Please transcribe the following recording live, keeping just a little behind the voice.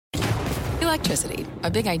Electricity,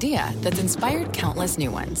 a big idea that's inspired countless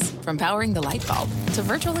new ones. From powering the light bulb to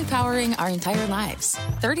virtually powering our entire lives.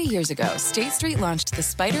 30 years ago, State Street launched the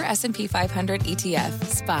SPDR S&P 500 ETF,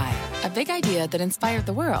 SPY. A big idea that inspired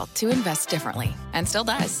the world to invest differently. And still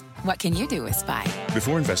does. What can you do with SPY?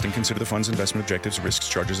 Before investing, consider the fund's investment objectives, risks,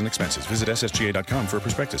 charges, and expenses. Visit ssga.com for a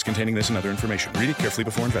prospectus containing this and other information. Read it carefully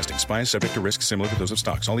before investing. SPY is subject to risks similar to those of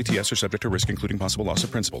stocks. All ETFs are subject to risk, including possible loss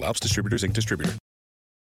of principal. Alps Distributors, Inc. Distributor.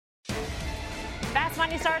 Fast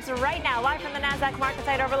Money starts right now, live from the NASDAQ market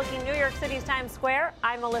site overlooking New York City's Times Square.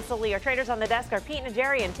 I'm Melissa Lee. Our traders on the desk are Pete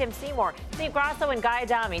Najarian and Tim Seymour, Steve Grasso and Guy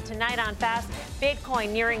Adami. Tonight on Fast,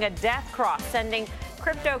 Bitcoin nearing a death cross, sending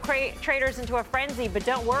crypto traders into a frenzy. But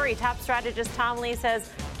don't worry, top strategist Tom Lee says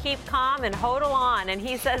keep calm and hodl on. And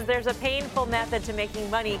he says there's a painful method to making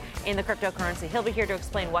money in the cryptocurrency. He'll be here to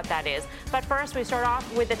explain what that is. But first, we start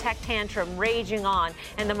off with the tech tantrum raging on.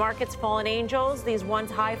 And the market's fallen angels, these once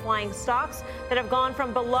high-flying stocks that have gone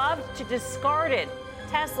from beloved to discarded.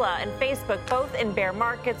 Tesla and Facebook both in bear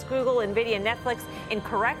markets, Google, Nvidia, Netflix in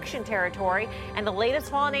correction territory, and the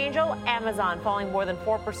latest fallen angel, Amazon, falling more than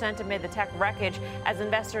 4% amid the tech wreckage as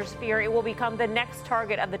investors fear it will become the next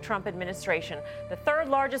target of the Trump administration. The third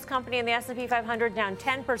largest company in the S&P 500 down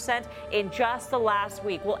 10% in just the last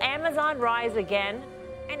week. Will Amazon rise again?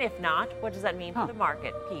 And if not, what does that mean for the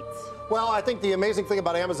market? Pete? Well, I think the amazing thing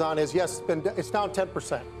about Amazon is, yes, it's down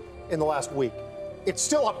 10% in the last week. It's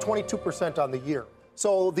still up 22% on the year.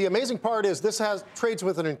 So the amazing part is this trades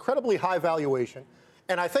with an incredibly high valuation.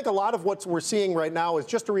 And I think a lot of what we're seeing right now is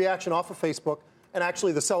just a reaction off of Facebook and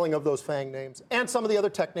actually the selling of those FANG names and some of the other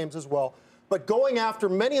tech names as well. But going after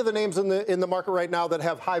many of the names in the market right now that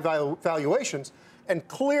have high valuations, and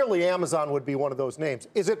clearly Amazon would be one of those names.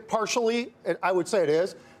 Is it partially, I would say it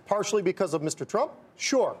is, partially because of Mr. Trump?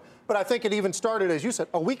 Sure. But I think it even started, as you said,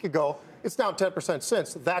 a week ago. It's down 10%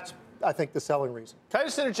 since. That's, I think, the selling reason. Can I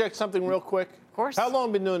just interject something real quick? Of course. How long have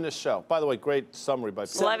you been doing this show? By the way, great summary by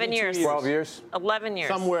Pete. 11 years. 12 years? 11 years.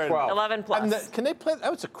 Somewhere. 11 plus. Can they play? That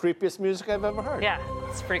was the creepiest music I've ever heard. Yeah,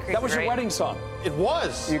 it's pretty creepy. That was your wedding song. It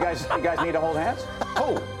was. You guys need to hold hands?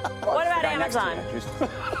 Oh. What about Amazon?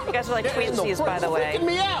 You guys are like twinsies, by the way. Freaking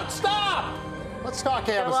me out. Stop. Let's talk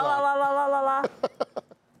Amazon. La.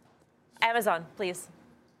 Amazon, please.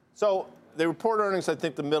 So they report earnings, I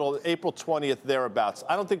think, the middle, April 20th, thereabouts.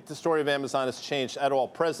 I don't think the story of Amazon has changed at all,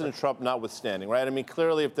 President Trump notwithstanding, right? I mean,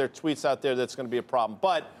 clearly, if there are tweets out there, that's going to be a problem.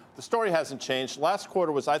 But the story hasn't changed. Last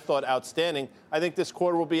quarter was, I thought, outstanding. I think this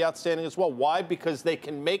quarter will be outstanding as well. Why? Because they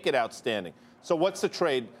can make it outstanding. So what's the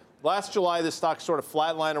trade? Last July, this stock sort of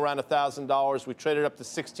flatlined around $1,000. We traded up to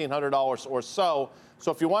 $1,600 or so.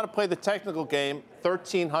 So if you want to play the technical game,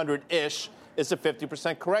 1,300-ish is a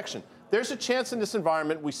 50% correction. There's a chance in this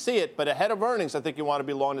environment, we see it, but ahead of earnings, I think you want to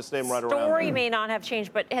be long this name right around. Story may not have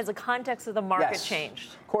changed, but has the context of the market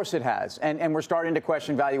changed? Of course it has. And we're starting to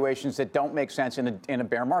question valuations that don't make sense in a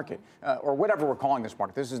bear market, or whatever we're calling this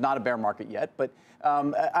market. This is not a bear market yet, but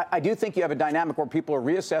I do think you have a dynamic where people are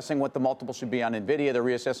reassessing what the multiple should be on Nvidia. They're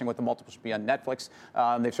reassessing what the multiple should be on Netflix.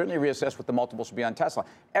 They've certainly reassessed what the multiple should be on Tesla.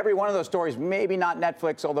 Every one of those stories, maybe not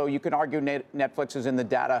Netflix, although you can argue Netflix is in the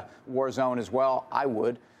data war zone as well. I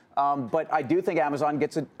would. But I do think Amazon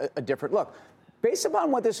gets a different look. Based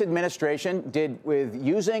upon what this administration did with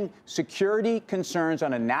using security concerns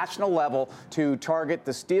on a national level to target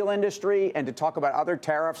the steel industry and to talk about other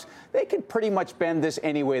tariffs, they can pretty much bend this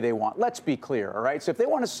any way they want. Let's be clear, all right? So if they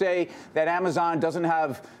want to say that Amazon doesn't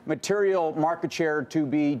have material market share to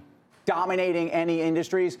be dominating any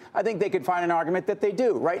industries, I think they could find an argument that they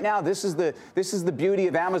do. Right now, this is the beauty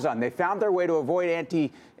of Amazon. They found their way to avoid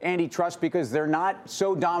antitrust because they're not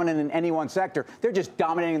so dominant in any one sector. They're just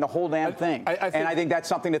dominating the whole damn thing. I think that's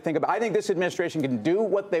something to think about. I think this administration can do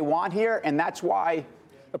what they want here, and that's why.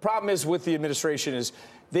 The problem is with the administration is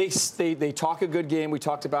they talk a good game. We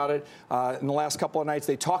talked about it in the last couple of nights.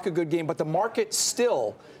 They talk a good game, but the market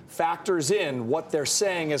still factors in what they're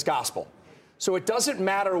saying as gospel. So it doesn't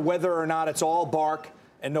matter whether or not it's all bark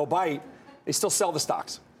and no bite. They still sell the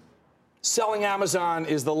stocks. Selling Amazon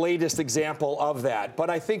is the latest example of that.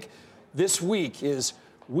 But I think this week is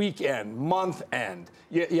weekend, month end.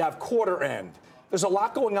 You have quarter end. There's a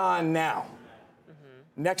lot going on now.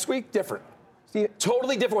 Mm-hmm. Next week, different.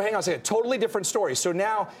 Totally different. Well, hang on a second. Totally different story. So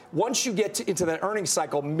now, once you get into that earnings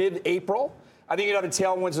cycle mid-April, I think you have the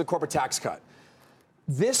tailwinds of the corporate tax cut.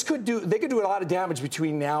 They could do a lot of damage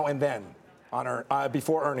between now and then.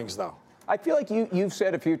 Before earnings, though. I feel like you've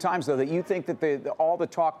said a few times, though, that you think that all the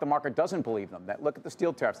talk, the market doesn't believe them. That look at the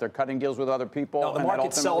steel tariffs. They're cutting deals with other people. No, the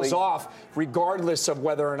market sells off regardless of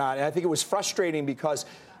whether or not. And I think it was frustrating because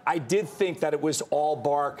I did think that it was all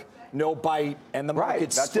bark no bite, and the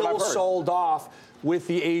market still sold off with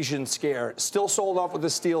the Asian scare, still sold off with the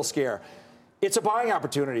steel scare. It's a buying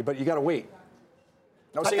opportunity, but you got to wait.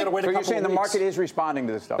 So you're saying the market is responding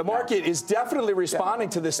to this stuff? The market is definitely responding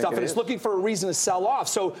to this stuff, and it's looking for a reason to sell off.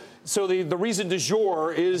 So the reason du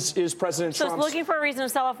jour is President Trump. So it's looking for a reason to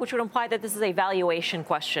sell off, which would imply that this is a valuation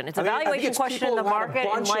question. It's a valuation question in the market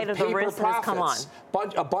in light of the risk that has come on.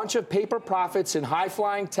 A bunch of paper profits in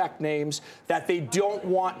high-flying tech names that they don't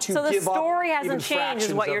want to give up. So the story hasn't changed,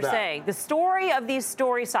 is what you're saying. The story of these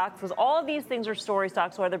story stocks was all of these things are story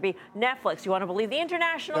stocks, whether it be Netflix, you want to believe the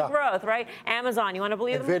international growth, right? Amazon, you want to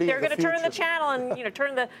believe NVIDIA, they're going to turn the channel and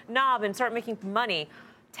turn the knob and start making money.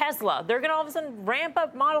 Tesla, they're going to all of a sudden ramp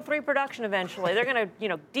up Model 3 production eventually. They're going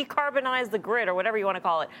to, decarbonize the grid or whatever you want to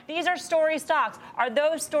call it. These are story stocks. Are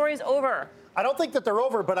those stories over? I don't think that they're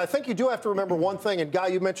over, but I think you do have to remember one thing. And, Guy,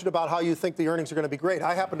 you mentioned about how you think the earnings are going to be great.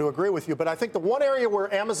 I happen to agree with you. But I think the one area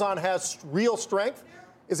where Amazon has real strength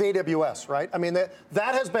is AWS, right? I mean, that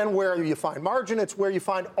has been where you find margin. It's where you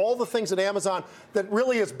find all the things at Amazon that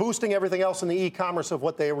really is boosting everything else in the e-commerce of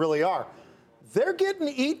what they really are. They're getting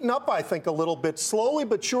eaten up, I think, a little bit, slowly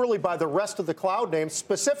but surely, by the rest of the cloud names,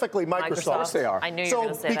 specifically Microsoft. Of course they are. I knew you were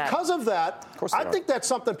going to say that. So because of that, I think that's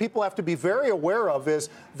something people have to be very aware of, is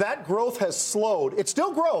that growth has slowed. It's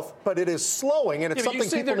still growth, but it is slowing, and it's something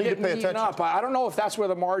people need to pay attention to. I don't know if that's where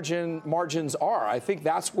the margins are. I think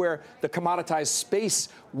that's where the commoditized space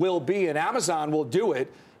will be, and Amazon will do it,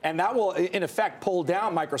 and that will, in effect, pull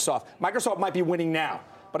down Microsoft. Microsoft might be winning now.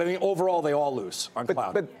 But I think overall they all lose on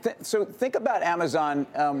cloud. So think about Amazon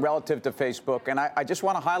relative to Facebook, and I just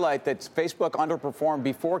want to highlight that Facebook underperformed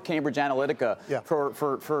before Cambridge Analytica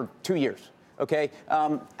for 2 years. Okay,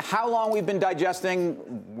 how long we've been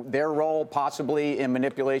digesting their role possibly in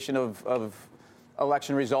manipulation of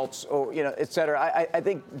election results, or et cetera, I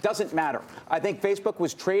think doesn't matter. I think Facebook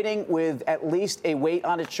was trading with at least a weight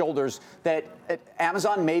on its shoulders that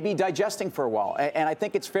Amazon may be digesting for a while. And I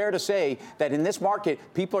think it's fair to say that in this market,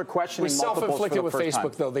 people are questioning multiples for the self-inflicted with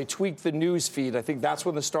Facebook, time. though. They tweaked the news feed. I think that's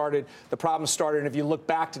when the problem started. And if you look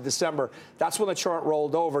back to December, that's when the chart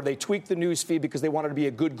rolled over. They tweaked the news feed because they wanted to be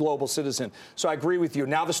a good global citizen. So I agree with you.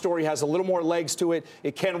 Now the story has a little more legs to it.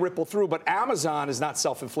 It can ripple through. But Amazon is not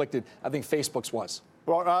self-inflicted. I think Facebook's was.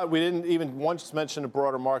 Well, we didn't even once mention the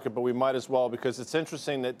broader market, but we might as well, because it's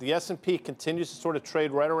interesting that the S&P continues to sort of trade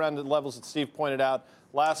right around the levels that Steve pointed out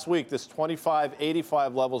last week, this 25,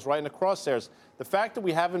 85 levels right in the crosshairs. The fact that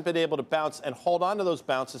we haven't been able to bounce and hold on to those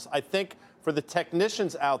bounces, I think, for the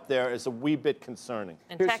technicians out there is a wee bit concerning.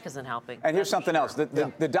 And tech isn't helping. And here's something else.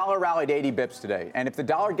 The dollar rallied 80 bips today. And if the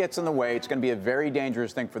dollar gets in the way, it's going to be a very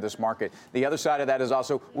dangerous thing for this market. The other side of that is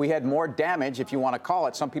also we had more damage, if you want to call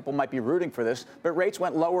it. Some people might be rooting for this. But rates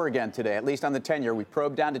went lower again today, at least on the 10-year. We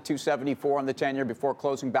probed down to 274 on the 10-year before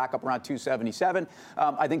closing back up around 277.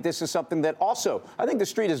 I think this is something that also, I think the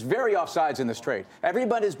street is very offsides in this trade.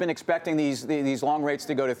 Everybody's been expecting these long rates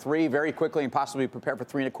to go to 3 very quickly and possibly prepare for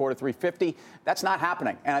 3.25, 350. That's not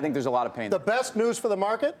happening, and I think there's a lot of pain. The best news for the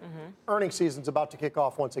market, earnings season's about to kick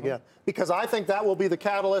off once again, because I think that will be the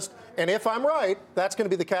catalyst, and if I'm right, that's going to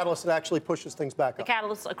be the catalyst that actually pushes things back up. The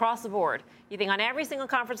catalyst across the board. You think on every single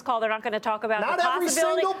conference call they're not going to talk about not the every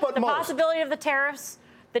possibility, single, but the most. possibility of the tariffs,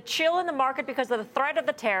 the chill in the market because of the threat of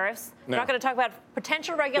the tariffs. They're not going to talk about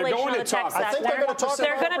potential regulation on the tech sector. I think they're going to talk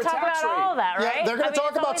about all of that, right? Yeah, they're going to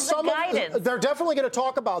talk about some of. They're definitely going to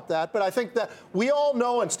talk about that, but I think that we all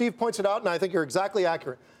know, and Steve points it out, and I think you're exactly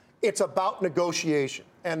accurate. It's about negotiation.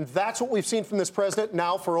 And that's what we've seen from this president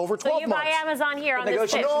now for over 12 months. So you buy Amazon here on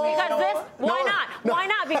this pitch. Why not? Why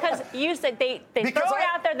not? Because you said they throw it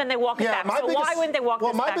out there, then they walk it back. So why wouldn't they walk this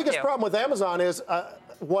back? Well, my biggest problem with Amazon is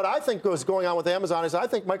what I think is going on with Amazon is I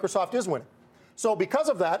think Microsoft is winning. So because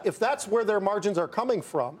of that, if that's where their margins are coming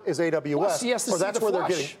from, is AWS, or that's where they're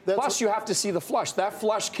getting. Plus, you have to see the flush. That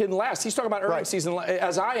flush can last. He's talking about earnings season,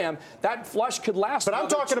 as I am. That flush could last. But I'm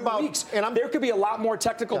talking about weeks. And there could be a lot more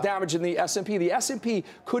technical damage in the S&P. The S&P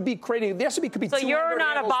could be creating. The S&P could be. So you're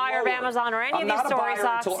not a buyer of Amazon or any of these story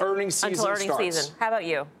stocks until earnings season starts. How about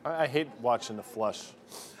you? I hate watching the flush.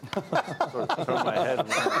 Sort of turn my head.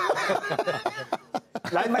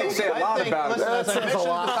 I may say a lot about it. As I mentioned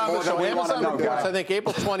at the Amazon reports, I think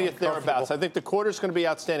April 20th thereabouts. I think the quarter's going to be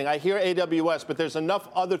outstanding. I hear AWS, but there's enough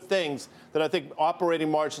other things that I think operating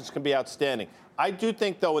margins can be outstanding. I do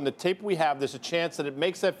think, though, in the tape we have, there's a chance that it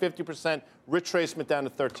makes that 50% retracement down to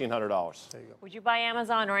 $1,300. Would you buy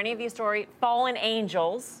Amazon or any of these fallen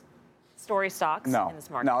angels? story stocks in this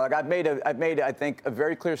market? No, like I've made, I think, a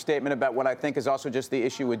very clear statement about what I think is also just the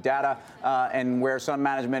issue with data and where some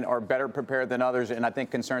management are better prepared than others, and I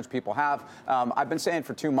think concerns people have. I've been saying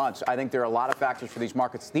for 2 months, I think there are a lot of factors for these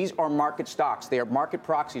markets. These are market stocks. They are market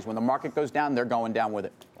proxies. When the market goes down, they're going down with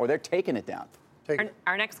it, or they're taking it down.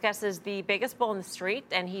 Our next guest is the biggest bull in the street,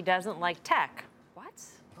 and he doesn't like tech. What?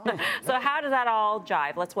 So how does that all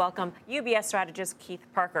jive? Let's welcome UBS strategist Keith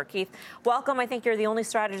Parker. Keith, welcome. I think you're the only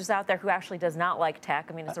strategist out there who actually does not like tech.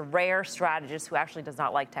 I mean, it's a rare strategist who actually does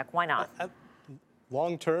not like tech. Why not?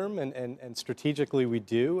 Long term and strategically, we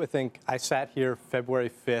do. I think I sat here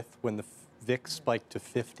February 5th when the VIX spiked to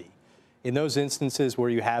 50. In those instances where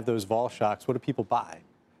you have those vol shocks, what do people buy?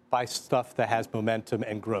 Buy stuff that has momentum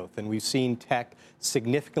and growth. And we've seen tech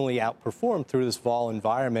significantly outperform through this vol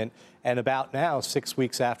environment. And about now, 6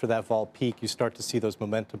 weeks after that vol peak, you start to see those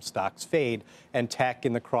momentum stocks fade. And tech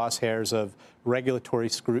in the crosshairs of regulatory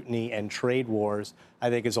scrutiny and trade wars, I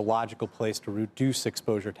think, is a logical place to reduce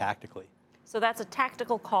exposure tactically. So that's a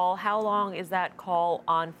tactical call. How long is that call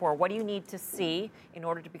on for? What do you need to see in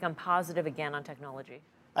order to become positive again on technology?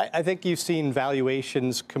 I think you've seen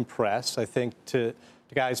valuations compress. I think to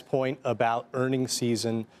the guy's point about earnings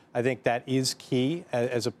season, I think that is key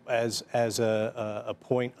as a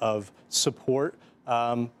point of support.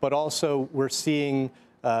 But also we're seeing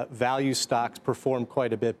value stocks perform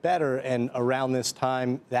quite a bit better, and around this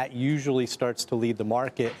time, that usually starts to lead the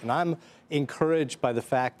market. And I'm encouraged by the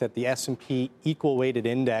fact that the S&P equal weighted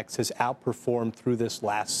index has outperformed through this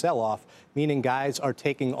last sell-off, meaning guys are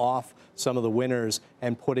taking off some of the winners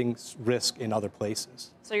and putting risk in other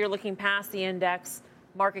places. So you're looking past the index,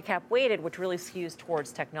 market cap weighted, which really skews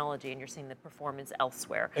towards technology, and you're seeing the performance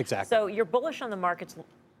elsewhere. Exactly. So you're bullish on the markets.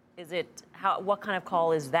 What kind of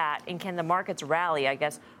call is that? And can the markets rally, I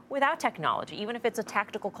guess, without technology, even if it's a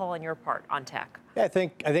tactical call on your part on tech? Yeah, I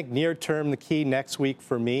think near term, the key next week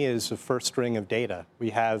for me is the first string of data.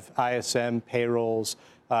 We have ISM payrolls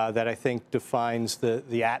that I think defines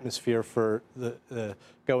the atmosphere for the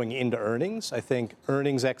going into earnings. I think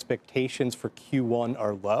earnings expectations for Q1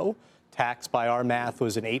 are low. Tax, by our math,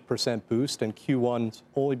 was an 8% boost, and Q1's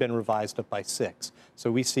only been revised up by 6%.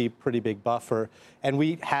 So we see pretty big buffer. And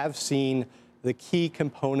we have seen the key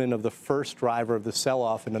component of the first driver of the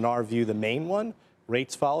sell-off, and in our view, the main one,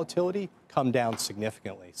 rates volatility, come down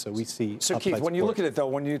significantly. So we see. So Keith, when you look at it, though,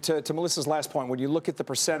 when you to Melissa's last point, when you look at the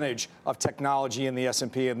percentage of technology in the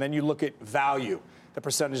S&P, and then you look at value, the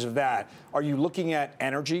percentage of that, are you looking at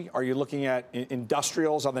energy? Are you looking at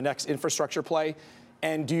industrials on the next infrastructure play?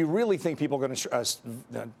 And do you really think people are going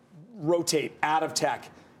to rotate out of tech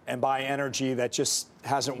and buy energy that just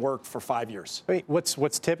hasn't worked for 5 years? I mean,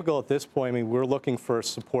 what's typical at this point, I mean, we're looking for a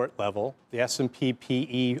support level. The S&P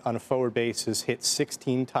PE on a forward basis hit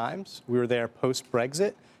 16 times. We were there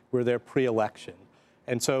post-Brexit. We were there pre-election.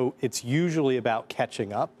 And so it's usually about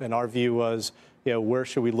catching up. And our view was, where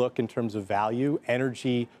should we look in terms of value?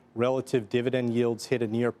 Energy relative dividend yields hit a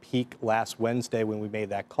near peak last Wednesday when we made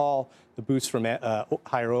that call. The boost from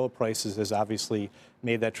higher oil prices has obviously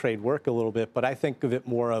made that trade work a little bit, but I think of it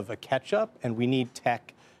more of a catch-up, and we need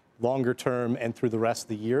tech longer term and through the rest of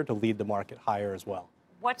the year to lead the market higher as well.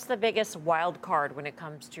 What's the biggest wild card when it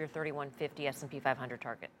comes to your 3150 S&P 500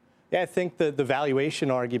 target? Yeah, I think the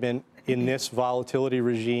valuation argument in this volatility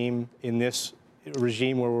regime, in this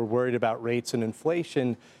regime where we're worried about rates and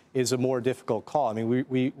inflation, is a more difficult call. I mean,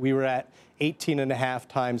 we were at 18.5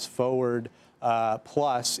 times forward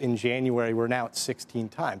plus in January. We're now at 16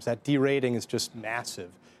 times. That derating is just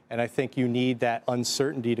massive. And I think you need that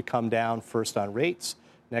uncertainty to come down first on rates,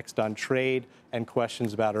 next on trade, and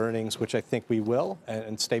questions about earnings, which I think we will,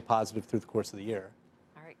 and stay positive through the course of the year.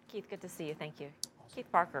 All right, Keith, good to see you. Thank you.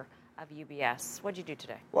 Keith Parker of UBS. What did you do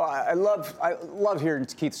today? Well, I love hearing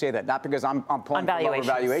Keith say that, not because I'm pulling for lower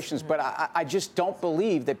valuations, but I just don't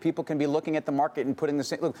believe that people can be looking at the market and putting the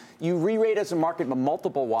same. Look, you re-rate as a market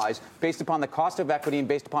multiple-wise based upon the cost of equity and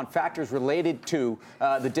based upon factors related to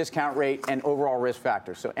the discount rate and overall risk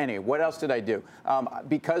factors. So anyway, what else did I do?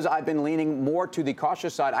 Because I've been leaning more to the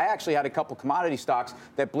cautious side, I actually had a couple commodity stocks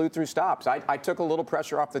that blew through stops. I took a little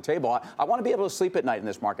pressure off the table. I want to be able to sleep at night in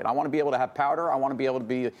this market. I want to be able to have powder. I want to be able to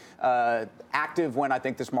be active when I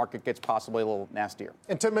think this market gets possibly a little nastier.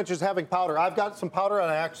 And Tim mentions having powder. I've got some powder, and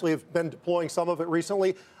I actually have been deploying some of it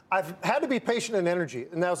recently. I've had to be patient in energy.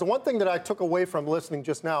 And that was the one thing that I took away from listening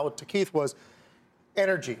just now to Keith was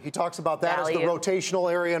energy. He talks about that value. As the rotational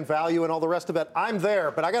area and value and all the rest of it. I'm there,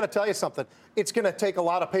 but I got to tell you something. It's going to take a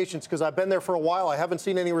lot of patience because I've been there for a while. I haven't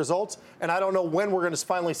seen any results, and I don't know when we're going to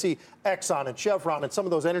finally see Exxon and Chevron and some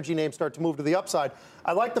of those energy names start to move to the upside.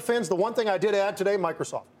 I like the fins. The one thing I did add today,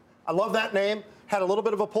 Microsoft. I love that name. had a little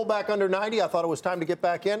bit of a pullback under 90. I thought it was time to get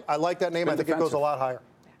back in. I like that name. I think it goes a lot higher.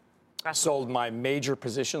 I sold my major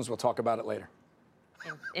positions. We'll talk about it later.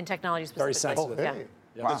 In technology specifically. Very sensitive. Oh, hey.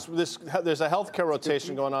 Yeah. Wow. There's a healthcare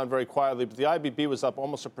rotation going on very quietly, but the IBB was up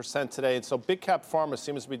almost 1% today, and so big cap pharma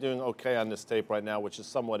seems to be doing okay on this tape right now, which is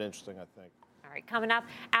somewhat interesting, I think. All right, coming up,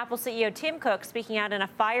 Apple CEO Tim Cook speaking out in a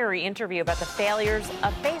fiery interview about the failures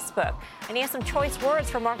of Facebook. And he has some choice words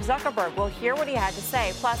for Mark Zuckerberg. We'll hear what he had to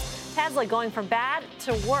say. Plus, Tesla going from bad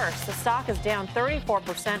to worse. The stock is down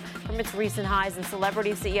 34% from its recent highs, and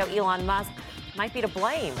celebrity CEO Elon Musk might be to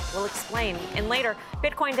blame. We'll explain. And later,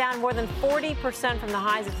 Bitcoin down more than 40% from the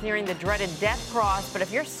highs. It's nearing the dreaded death cross. But if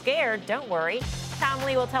you're scared, don't worry. Tom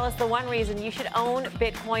Lee will tell us the one reason you should own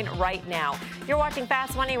Bitcoin right now. You're watching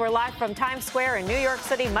Fast Money. We're live from Times Square in New York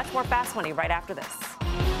City. Much more Fast Money right after this.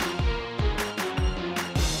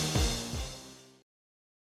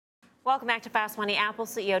 Welcome back to Fast Money. Apple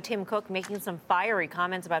CEO Tim Cook making some fiery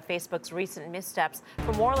comments about Facebook's recent missteps.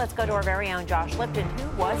 For more, let's go to our very own Josh Lipton,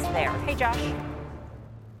 who was there. Hey, Josh.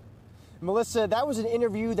 Melissa, that was an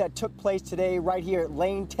interview that took place today right here at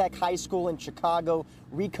Lane Tech High School in Chicago.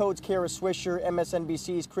 Recode's Kara Swisher,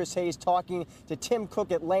 MSNBC's Chris Hayes talking to Tim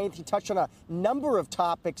Cook at length. He touched on a number of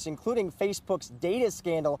topics, including Facebook's data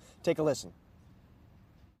scandal. Take a listen.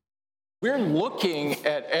 We're looking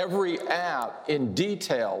at every app in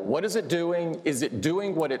detail. What is it doing? Is it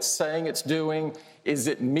doing what it's saying it's doing? Is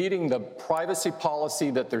it meeting the privacy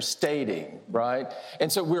policy that they're stating, right?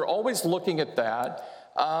 And so we're always looking at that.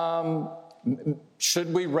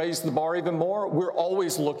 Should we raise the bar even more? We're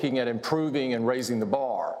always looking at improving and raising the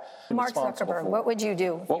bar. Mark Zuckerberg, what would you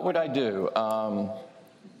do? What would I do?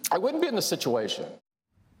 I wouldn't be in this situation.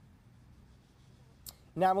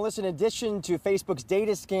 Now, Melissa, in addition to Facebook's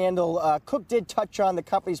data scandal, Cook did touch on the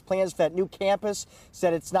company's plans for that new campus,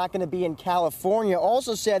 said it's not going to be in California.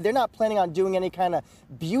 Also said they're not planning on doing any kind of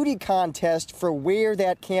beauty contest for where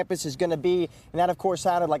that campus is going to be. And that, of course,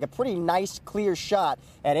 sounded like a pretty nice, clear shot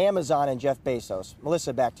at Amazon and Jeff Bezos.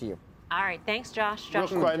 Melissa, back to you. All right. Thanks, Josh. Real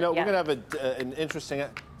quick, I know we're going to have an interesting...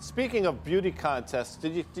 Speaking of beauty contests,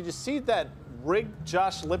 did you see that rig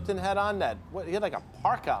Josh Lipton had on? He had like a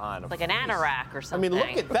parka on. Like an anorak or something. I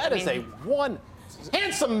mean, look at that. Is a one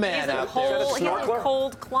handsome man out there. He's in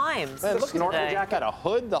cold climes. Man, look at that. Got a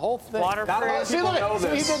hood, the whole thing. Waterproof. See,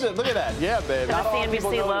 look at that. Yeah, baby. Not the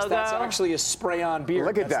CNBC logo. That's actually a spray-on beard.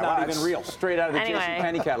 Look at that's that. Not even real. Straight out of the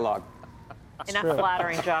JCPenney catalog. Enough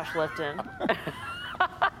flattering Josh Lipton.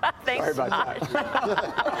 Thanks, Sorry about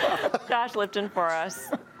that. Josh Lipton for us.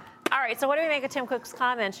 All right, so what do we make of Tim Cook's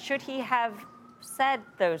comments? Should he have said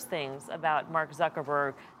those things about Mark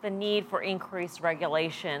Zuckerberg, the need for increased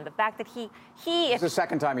regulation, the fact that he It's the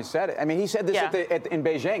second time he said it. I mean, he said this in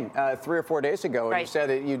Beijing 3 or 4 days ago, and he said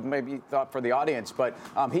that you maybe thought for the audience, but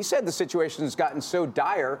he said the situation has gotten so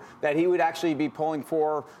dire that he would actually be pulling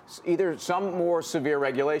for either some more severe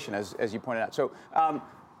regulation, as you pointed out. So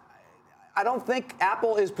I don't think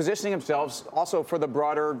Apple is positioning themselves also for the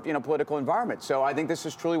broader, political environment. So I think this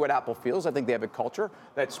is truly what Apple feels. I think they have a culture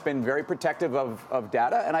that's been very protective of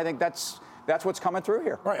data, and I think that's what's coming through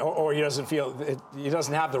here. Right, or he doesn't feel he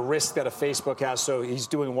doesn't have the risk that a Facebook has, so he's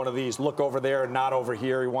doing one of these look over there, not over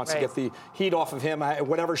here. He wants to get the heat off of him,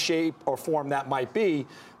 whatever shape or form that might be.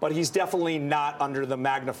 But he's definitely not under the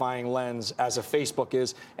magnifying lens as a Facebook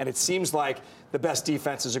is, and it seems like the best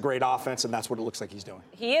defense is a great offense, and that's what it looks like he's doing.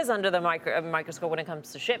 He is under the microscope when it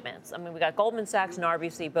comes to shipments. I mean, we got Goldman Sachs and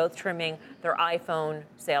RBC both trimming their iPhone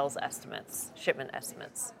sales estimates, shipment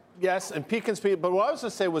estimates. Yes, and Pete can speak. But what I was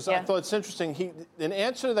going to say was I thought it's interesting. In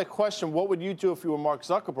answer to that question, what would you do if you were Mark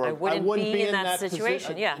Zuckerberg? I wouldn't be in that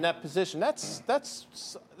situation. In that position. That's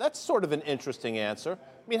sort of an interesting answer.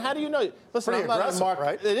 I mean, how do you know? Listen, pretty I'm not a Mark.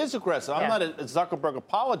 Right? It is aggressive. I'm not a Zuckerberg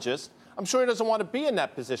apologist. I'm sure he doesn't want to be in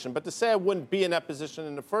that position. But to say I wouldn't be in that position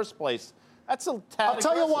in the first place, that's a tad I'll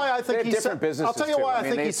tell you why I think he said. I'll tell you why I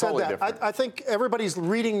think he said that. I think everybody's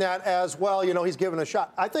reading that as well. He's given a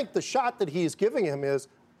shot. I think the shot that he's giving him is,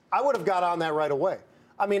 I would have got on that right away.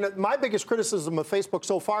 I mean, my biggest criticism of Facebook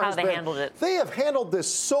so far has been handled it. They have handled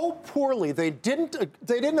this so poorly. They didn't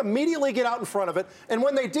immediately get out in front of it, and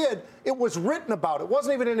when they did, it was written about. It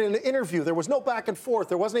wasn't even in an interview. There was no back and forth.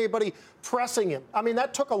 There wasn't anybody pressing him. I mean,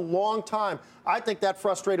 that took a long time. I think that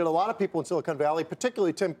frustrated a lot of people in Silicon Valley,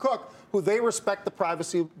 particularly Tim Cook, who they respect the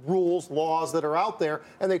privacy rules, laws that are out there,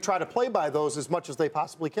 and they try to play by those as much as they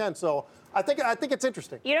possibly can. So I think it's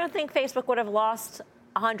interesting. You don't think Facebook would have lost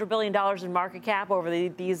 $100 billion in market cap over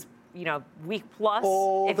these, week plus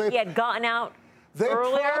if he had gotten out They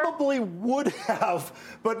earlier? probably would have,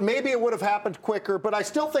 but maybe it would have happened quicker. But I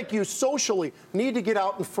still think you socially need to get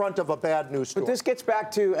out in front of a bad news story. But this gets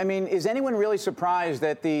back to, I mean, is anyone really surprised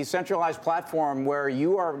that the centralized platform where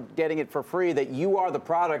you are getting it for free, that you are the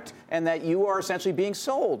product and that you are essentially being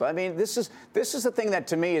sold? I mean, this is the thing that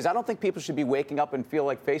to me is I don't think people should be waking up and feel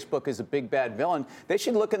like Facebook is a big bad villain. They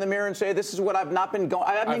should look in the mirror and say, this is what I've not been going.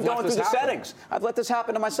 I've been going through the settings. I've let this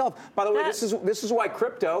happen to myself. By the way, this is why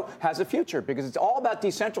crypto has a future, because it's all about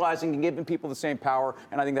decentralizing and giving people the same power,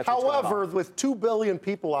 and I think that's what's going on. However, with 2 billion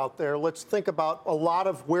people out there, let's think about a lot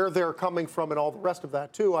of where they're coming from and all the rest of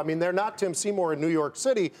that, too. I mean, they're not Tim Seymour in New York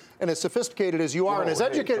City, and as sophisticated as you are, and as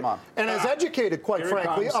educated, quite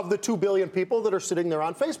frankly, of the 2 billion people that are sitting there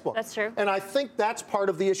on Facebook. That's true. And I think that's part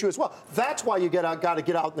of the issue as well. That's why you got to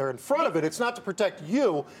get out there in front of it. It's not to protect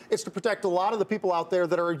you. It's to protect a lot of the people out there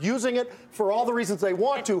that are using it for all the reasons they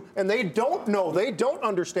want to, and they don't know, they don't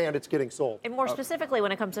understand it's getting sold. And more specifically,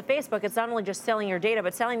 when it comes to Facebook, it's not only just selling your data,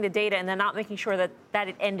 but selling the data and then not making sure that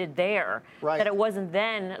it ended there, right. That it wasn't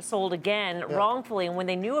then sold again wrongfully. And when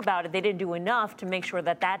they knew about it, they didn't do enough to make sure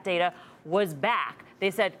that data was back.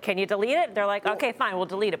 They said, can you delete it? They're like, okay, fine, we'll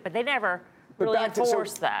delete it. But they never really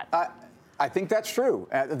enforced that. I think that's true.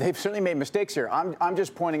 They've certainly made mistakes here. I'm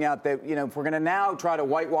just pointing out that, you know, if we're going to now try to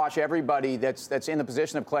whitewash everybody that's in the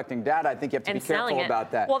position of collecting data, I think you have to be careful about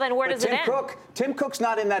that. Well, then where does it end? Tim Cook's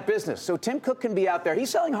not in that business. So Tim Cook can be out there. He's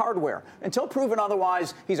selling hardware. Until proven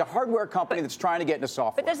otherwise, he's a hardware company that's trying to get into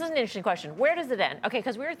software. But this is an interesting question. Where does it end? Okay,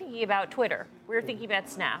 because we were thinking about Twitter. We were thinking about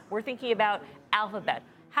Snap. We're thinking about Alphabet.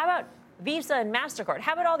 How about Visa and MasterCard?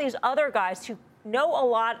 How about all these other guys who know a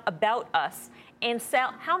lot about us and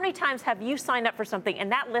sell? How many times have you signed up for something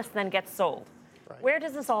and that list then gets sold? Right. Where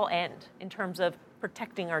does this all end in terms of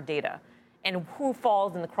protecting our data? And who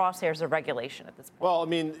falls in the crosshairs of regulation at this point? Well, I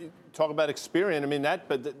mean, talk about Experian. I mean,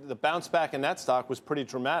 but the bounce back in that stock was pretty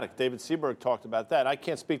dramatic. David Seaberg talked about that. I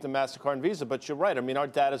can't speak to MasterCard and Visa, but you're right. I mean, our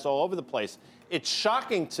data's all over the place. It's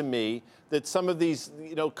shocking to me that some of these,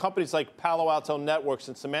 companies like Palo Alto Networks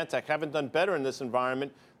and Symantec haven't done better in this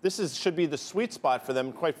environment. This should be the sweet spot for them.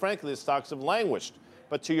 And quite frankly, the stocks have languished.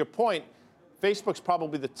 But to your point, Facebook's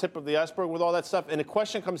probably the tip of the iceberg with all that stuff. And the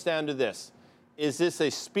question comes down to this. Is this a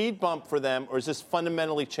speed bump for them, or is this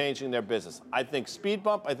fundamentally changing their business? I think speed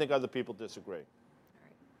bump. I think other people disagree. All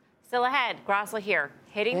right. Still ahead, Grosler here,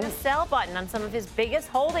 hitting the sell button on some of his biggest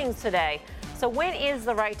holdings today. So when is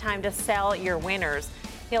the right time to sell your winners?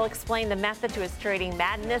 He'll explain the method to his trading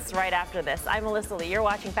madness right after this. I'm Melissa Lee. You're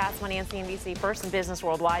watching Fast Money on CNBC, first in business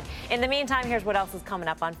worldwide. In the meantime, here's what else is coming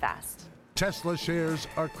up on Fast. Tesla shares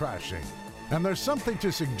are crashing, and there's something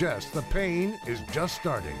to suggest the pain is just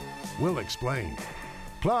starting. We'll explain.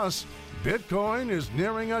 Plus, Bitcoin is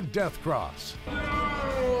nearing a death cross.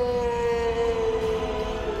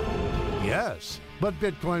 Yes, but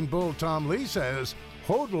Bitcoin bull Tom Lee says,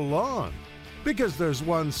 hodl on. Because there's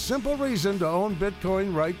one simple reason to own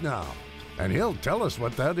Bitcoin right now. And he'll tell us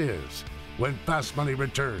what that is when Fast Money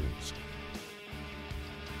returns.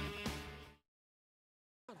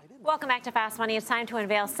 Welcome back to Fast Money. It's time to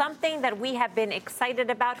unveil something that we have been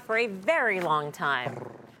excited about for a very long time.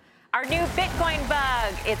 Our new Bitcoin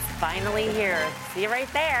bug. It's finally here. See you right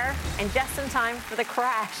there. And just in time for the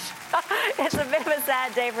crash. It's a bit of a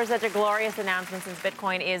sad day for such a glorious announcement since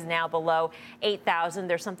Bitcoin is now below 8,000.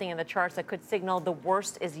 There's something in the charts that could signal the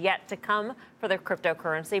worst is yet to come for the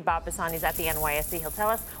cryptocurrency. Bob Bassani's at the NYSE. He'll tell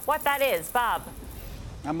us what that is. Bob.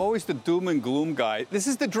 I'm always the doom and gloom guy. This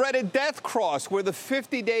is the dreaded death cross, where the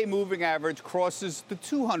 50-day moving average crosses the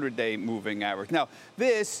 200-day moving average. Now,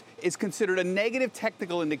 this is considered a negative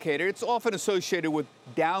technical indicator. It's often associated with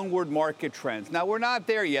downward market trends. Now, we're not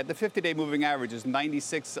there yet. The 50-day moving average is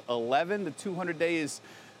 96.11. The 200-day is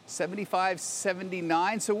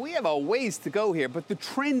 75.79. So we have a ways to go here, but the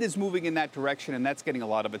trend is moving in that direction, and that's getting a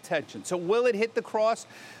lot of attention. So will it hit the cross?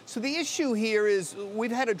 So the issue here is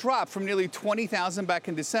we've had a drop from nearly 20,000 back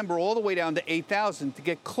in December all the way down to 8,000 to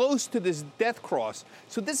get close to this death cross.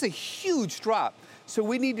 So this is a huge drop. So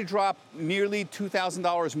we need to drop nearly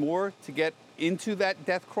 $2,000 more to get into that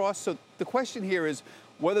death cross. So the question here is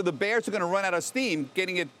whether the bears are going to run out of steam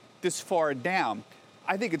getting it this far down.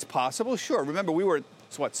 I think it's possible, sure. Remember, we were at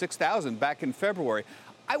 6,000 back in February.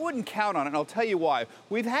 I wouldn't count on it, and I'll tell you why.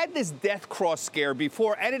 We've had this death cross scare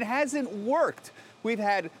before, and it hasn't worked. We've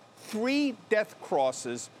had 3 death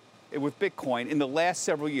crosses with Bitcoin in the last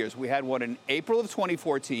several years. We had one in April of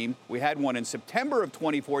 2014, we had one in September of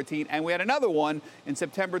 2014, and we had another one in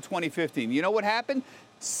September 2015. You know what happened?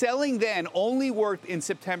 Selling then only worked in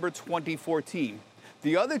September 2014.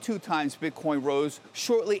 The other 2 times Bitcoin rose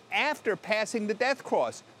shortly after passing the death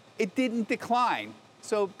cross. It didn't decline.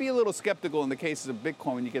 So be a little skeptical in the cases of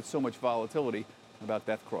Bitcoin when you get so much volatility about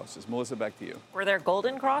death crosses. Melissa, back to you. Were there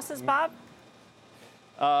golden crosses, Bob?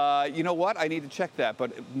 You know what? I need to check that,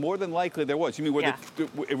 but more than likely there was. You mean where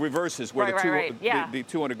it reverses, where the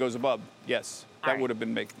 200 goes above? Yes, that would have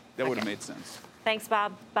been made sense. Thanks,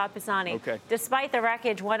 Bob. Bob Pisani. Okay. Despite the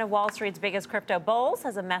wreckage, one of Wall Street's biggest crypto bulls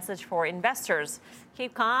has a message for investors.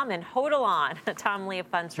 Keep calm and hodl on. Tom Lee of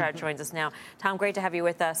Fundstrat joins us now. Tom, great to have you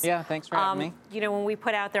with us. Yeah, thanks for having me. You know, when we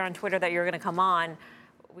put out there on Twitter that you're going to come on,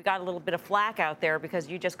 we got a little bit of flack out there because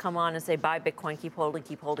you just come on and say, buy Bitcoin, keep holding,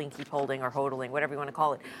 or hodling, whatever you want to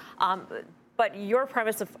call it. But your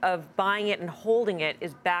premise of buying it and holding it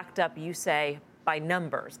is backed up, you say, by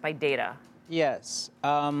numbers, by data. Yes.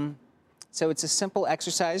 So it's a simple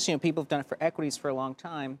exercise. You know, people have done it for equities for a long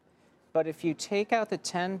time. But if you take out the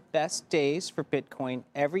 10 best days for Bitcoin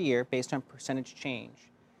every year based on percentage change,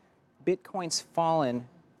 Bitcoin's fallen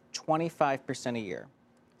 25% a year.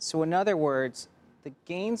 So in other words, the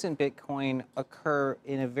gains in Bitcoin occur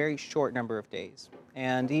in a very short number of days.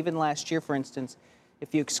 And even last year, for instance,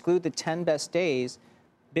 if you exclude the 10 best days,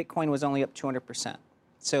 Bitcoin was only up 200%.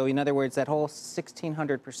 So in other words, that whole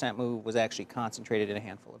 1,600% move was actually concentrated in a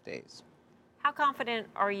handful of days. How confident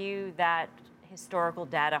are you that historical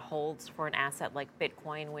data holds for an asset like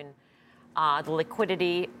Bitcoin when the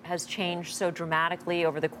liquidity has changed so dramatically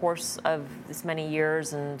over the course of this many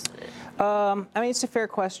years? And I mean, it's a fair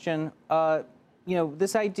question. You know,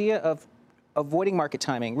 this idea of avoiding market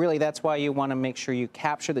timing, really, that's why you want to make sure you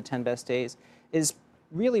capture the 10 best days, is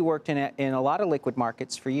really worked in a lot of liquid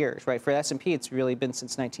markets for years, right? For S&P, it's really been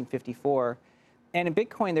since 1954. And in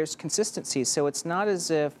Bitcoin, there's consistency. So it's not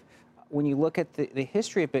as if when you look at the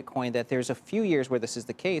history of Bitcoin that there's a few years where this is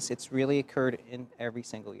the case. It's really occurred in every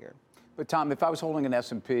single year. But Tom, if I was holding an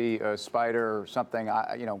S&P, a Spider, or something,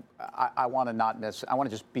 I want to not miss. I want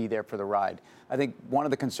to just be there for the ride. I think one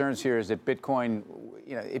of the concerns here is that Bitcoin,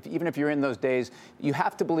 you know, even if you're in those days, you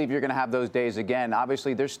have to believe you're going to have those days again.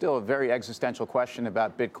 Obviously, there's still a very existential question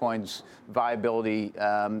about Bitcoin's viability.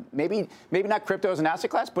 Maybe not crypto as an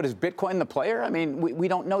asset class, but is Bitcoin the player? I mean, we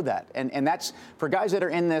don't know that, and that's for guys that are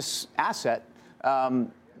in this asset.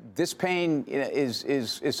 This pain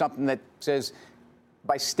is something that says,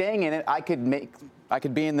 by staying in it, I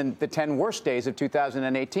could be in the 10 worst days of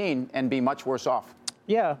 2018 and be much worse off.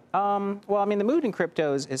 Yeah. Well, I mean, the mood in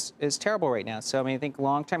crypto is terrible right now. So, I mean, I think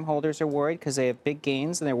long-term holders are worried because they have big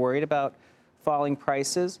gains and they're worried about falling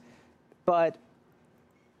prices. But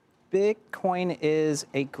Bitcoin is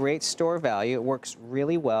a great store value. It works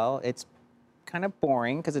really well. It's kind of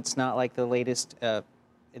boring because it's not like the latest and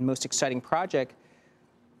most exciting project.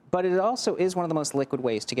 But it also is one of the most liquid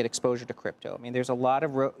ways to get exposure to crypto. I mean, there's a lot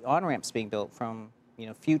of on-ramps being built from, you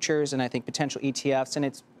know, futures and I think potential ETFs, and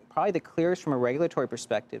it's probably the clearest from a regulatory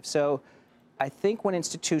perspective. So I think when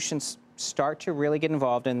institutions start to really get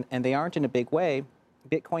involved, and they aren't in a big way,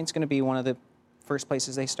 Bitcoin's going to be one of the first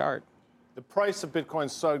places they start. The price of Bitcoin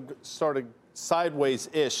started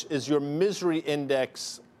sideways-ish. Is your misery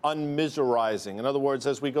index unmiserizing? In other words,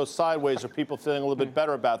 as we go sideways, are people feeling a little bit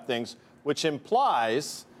better about things, which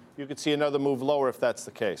implies you could see another move lower if that's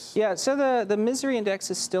the case. Yeah, so the misery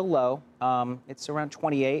index is still low. It's around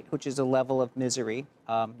 28, which is a level of misery.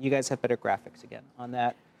 You guys have better graphics again on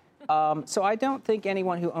that. So I don't think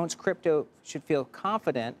anyone who owns crypto should feel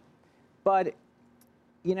confident. But,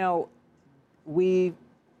 you know, we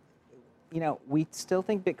still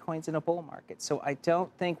think Bitcoin's in a bull market. So I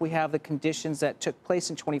don't think we have the conditions that took place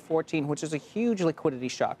in 2014, which is a huge liquidity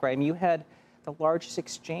shock, right? I mean, you had the largest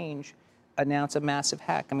exchange announce a massive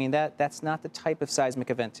hack. I mean, that's not the type of seismic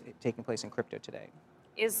event taking place in crypto today.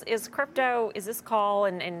 Is crypto, is this call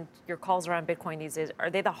and your calls around Bitcoin these days, are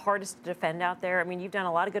they the hardest to defend out there? I mean, you've done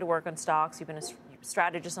a lot of good work on stocks. You've been a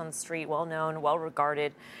strategist on the street, well-known,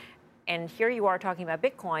 well-regarded. And here you are talking about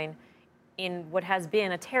Bitcoin in what has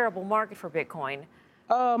been a terrible market for Bitcoin.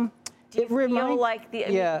 Do you feel like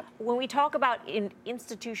when we talk about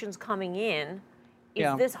institutions coming in,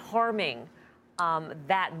 is this harming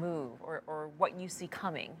that move or what you see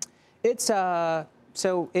coming? It's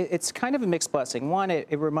it's kind of a mixed blessing. One,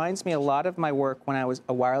 it reminds me a lot of my work when I was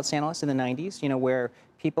a wireless analyst in the 90s, you know, where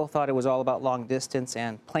people thought it was all about long distance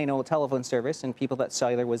and plain old telephone service, and people thought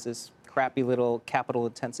cellular was this crappy little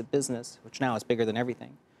capital-intensive business, which now is bigger than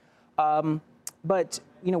everything. But,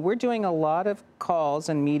 you know, we're doing a lot of calls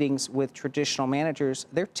and meetings with traditional managers.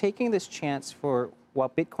 They're taking this chance for, while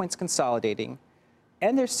Bitcoin's consolidating,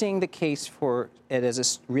 and they're seeing the case for it as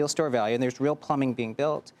a real store value, and there's real plumbing being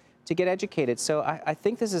built, to get educated. So I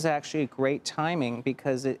think this is actually a great timing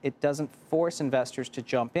because it doesn't force investors to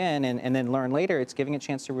jump in and then learn later. It's giving a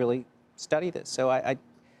chance to really study this. So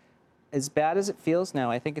as bad as it feels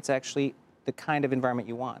now, I think it's actually the kind of environment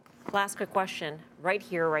you want. Last quick question, right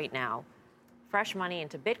here, right now. Fresh money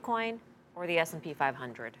into Bitcoin or the S&P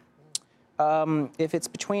 500? If it's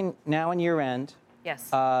between now and year end, yes,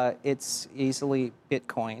 it's easily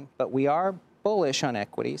Bitcoin. But we are bullish on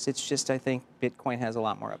equities. It's just I think Bitcoin has a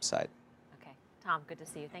lot more upside. Okay. Tom, good to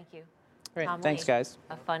see you. Thank you. Great. Tom Thanks, Lee, guys.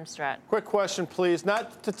 A fun strat. Quick question, please.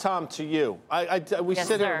 Not to Tom, to you. We Yes,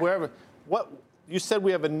 sit sir. here wherever. What you said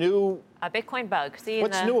we have a new. A Bitcoin bug. See,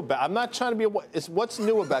 What's new about? I'm not trying to be. What's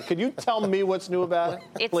new about? Could you tell me what's new about it?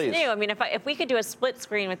 It's Please. new. I mean, if we could do a split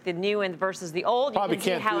screen with the new and versus the old, Probably you can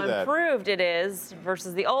see can't how do that. improved it is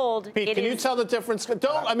versus the old. Pete, can you tell the difference?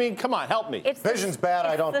 Don't. I mean, come on, help me. Vision's bad.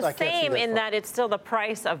 I don't. It's I the can't see same that in far. that it's still the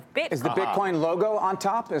price of Bitcoin. Is the Bitcoin logo on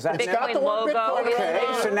top? Is that Bitcoin got the word logo. Bitcoin.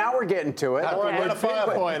 Okay, so now we're getting to it.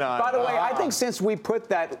 Bitcoin on. By the way, I think since we put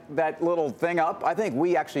that little thing up, I think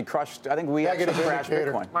we actually crushed. I think we actually crashed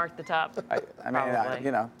Bitcoin. Mark the top. I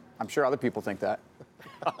mean, I'm sure other people think that.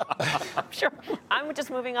 Sure. I'm just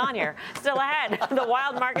moving on here. Still ahead, the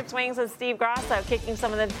wild market swings with Steve Grasso kicking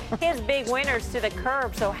some of his big winners to the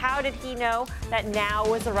curb. So how did he know that now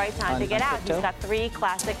was the right time to get out? He's got 3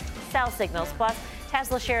 classic sell signals. Plus,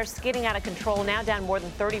 Tesla shares skidding out of control, now down more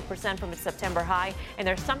than 30% from its September high. And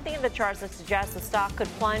there's something in the charts that suggests the stock could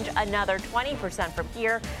plunge another 20% from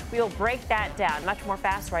here. We will break that down much more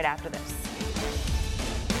fast right after this.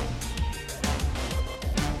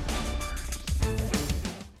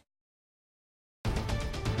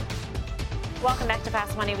 Welcome back to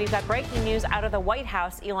Fast Money. We've got breaking news out of the White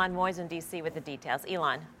House. Elon Moyes in D.C. with the details.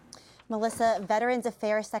 Elon. Melissa, Veterans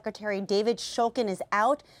Affairs Secretary David Shulkin is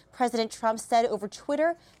out. President Trump said over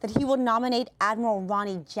Twitter that he will nominate Admiral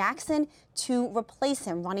Ronnie Jackson to replace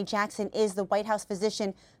him. Ronnie Jackson is the White House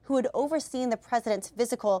physician who had overseen the president's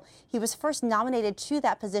physical. He was first nominated to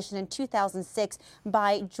that position in 2006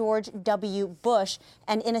 by George W. Bush.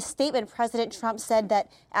 And in a statement, President Trump said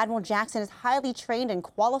that Admiral Jackson is highly trained and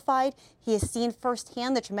qualified. He has seen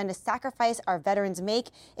firsthand the tremendous sacrifice our veterans make,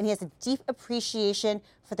 and he has a deep appreciation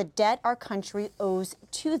for the debt our country owes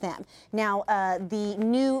to them. Now, the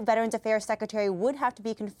new Veterans Affairs Secretary would have to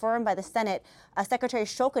be confirmed by the Senate. Secretary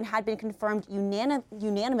Shulkin had been confirmed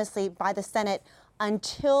unanimously by the Senate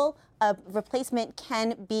until a replacement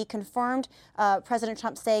can be confirmed. President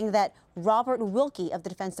Trump saying that Robert Wilkie of the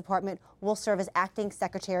Defense Department will serve as acting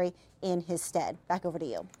secretary in his stead. Back over to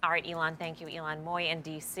you. All right, Elon, thank you. Elon Moy in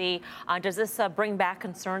D.C. Does this bring back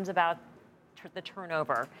concerns about the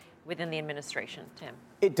turnover within the administration, Tim?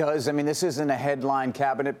 It does. I mean, this isn't a headline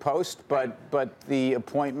cabinet post, but the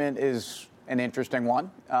appointment is an interesting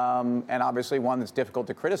one, and obviously one that's difficult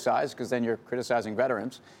to criticize because then you're criticizing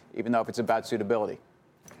veterans, even though if it's about suitability.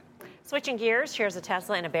 Switching gears, shares of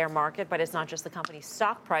Tesla in a bear market, but it's not just the company's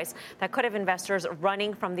stock price that could have investors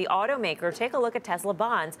running from the automaker. Take a look at Tesla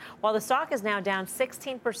bonds. While the stock is now down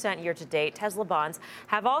 16% year to date, Tesla bonds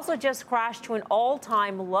have also just crashed to an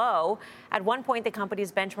all-time low. At one point, the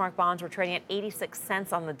company's benchmark bonds were trading at 86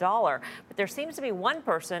 cents on the dollar. But there seems to be one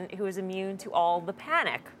person who is immune to all the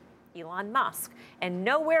panic. Elon Musk. And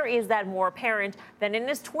nowhere is that more apparent than in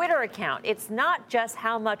his Twitter account. It's not just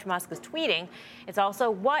how much Musk is tweeting, it's also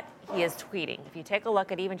what he is tweeting. If you take a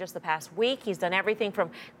look at even just the past week, he's done everything from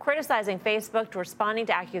criticizing Facebook to responding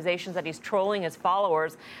to accusations that he's trolling his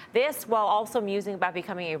followers. This while also musing about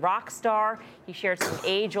becoming a rock star. He shared some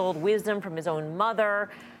age-old wisdom from his own mother.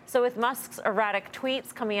 So with Musk's erratic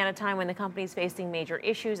tweets coming at a time when the company is facing major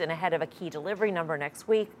issues and ahead of a key delivery number next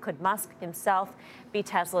week, could Musk himself be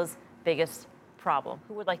Tesla's biggest problem?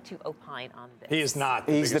 Who would like to opine on this? He is not.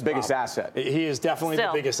 He's the biggest asset. He is definitely the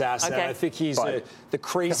biggest asset. Okay. I think he's the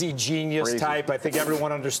crazy genius type. I think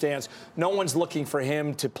everyone understands. No one's looking for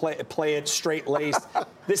him to play it straight-laced.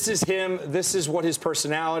 This is him. This is what his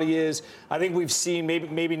personality is. I think we've seen,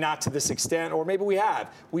 maybe not to this extent, or maybe we have.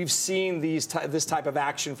 We've seen this type of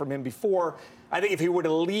action from him before. I think if he were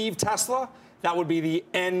to leave Tesla, that would be the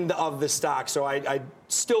end of the stock. So I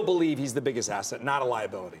still believe he's the biggest asset, not a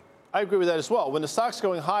liability. I agree with that as well. When the stock's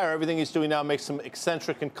going higher, everything he's doing now makes him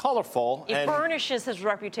eccentric and colorful. It burnishes his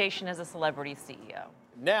reputation as a celebrity CEO.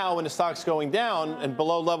 Now, when the stock's going down and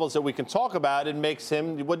below levels that we can talk about, it makes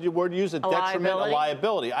him, what did you word use, a detriment, a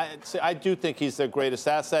liability. I do think he's their greatest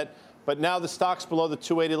asset. But now the stock's below the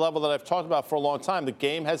 280 level that I've talked about for a long time. The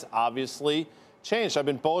game has obviously changed. I've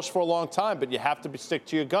been bullish for a long time, but you have to stick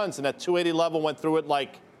to your guns. And that 280 level went through it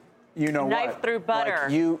like... You know, knife through butter.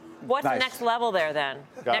 Like What's the next level there then?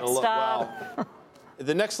 Next stop? Well,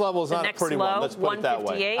 The next level is not a pretty one. Let's put it that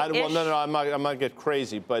way. No, I'm not going to get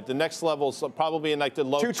crazy, but the next level is probably in like the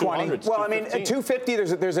low 200s. Well, I mean, at 250,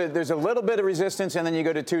 there's a little bit of resistance, and then you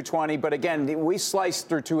go to 220. But again, we sliced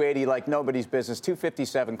through 280 like nobody's business.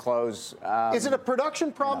 257 close. Is it a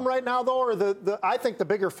production problem right now, though, or I think the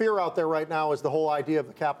bigger fear out there right now is the whole idea of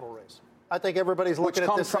the capital raise. I think everybody's looking at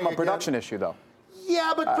this. Which comes from a production issue, though.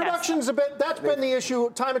 Yeah, but production's that's been the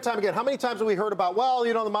issue time and time again. How many times have we heard about,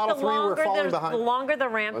 the Model 3, we're falling behind? The longer the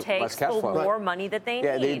ramp takes, the more money that they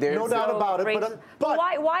need. No doubt about it. But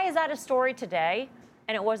why is that a story today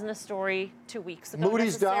and it wasn't a story 2 weeks ago?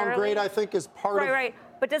 Moody's downgrade, I think, is part of it. Right.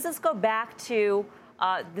 But does this go back to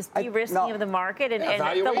this de-risking of the market and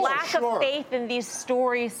the lack of faith in these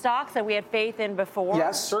story stocks that we had faith in before?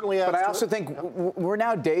 Yes, certainly. But I also think we're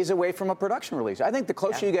now days away from a production release. I think the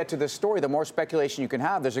closer you get to this story, the more speculation you can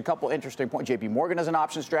have. There's a couple interesting points. J.P. Morgan has an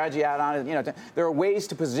option strategy out on it. There are ways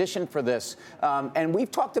to position for this, and we've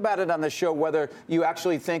talked about it on the show. Whether you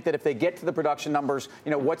actually think that if they get to the production numbers,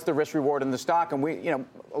 what's the risk reward in the stock? And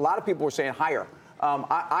a lot of people were saying higher.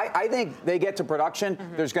 I think they get to production.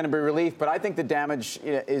 There's going to be relief, but I think the damage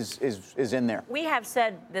is in there. We have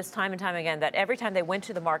said this time and time again that every time they went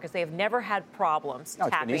to the markets, they have never had problems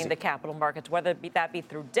tapping the capital markets, whether that be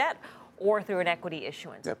through debt or through an equity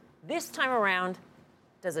issuance. Yep. This time around,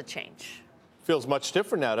 does it change? Feels much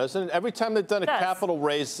different now, doesn't it? Every time they've done a capital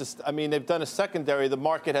raise, they've done a secondary, the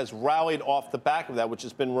market has rallied off the back of that, which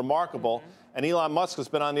has been remarkable. And Elon Musk has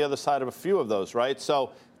been on the other side of a few of those, right?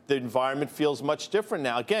 So the environment feels much different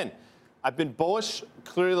now. Again, I've been bullish.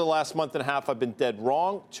 Clearly, the last month and a half, I've been dead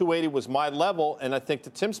wrong. 280 was my level. And I think to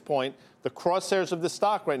Tim's point, the crosshairs of the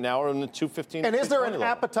stock right now are in the 215. And is there an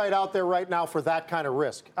appetite out there right now for that kind of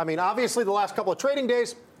risk? Obviously, the last couple of trading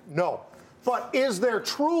days, no. But is there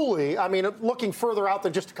truly, looking further out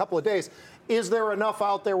than just a couple of days, is there enough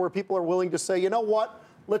out there where people are willing to say, you know what,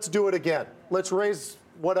 let's do it again. Let's raise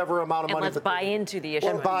whatever amount of money. Let's buy into the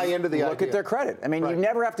issue. Buy into the idea. Look at their credit. You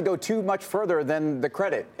never have to go too much further than the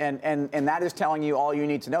credit. And that is telling you all you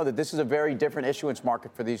need to know, that this is a very different issuance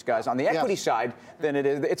market for these guys on the equity side than it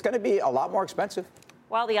is. It's going to be a lot more expensive.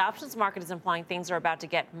 While the options market is implying things are about to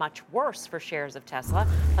get much worse for shares of Tesla,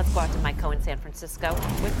 let's go out to Mike Cohen in San Francisco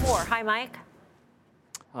with more. Hi, Mike.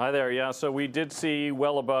 Hi there. Yeah, so we did see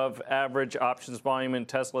well above average options volume in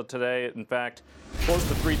Tesla today. In fact, close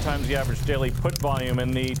to 3 times the average daily put volume.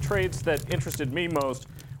 And the trades that interested me most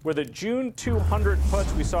were the June 200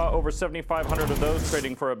 puts. We saw over 7,500 of those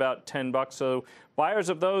trading for about $10. So buyers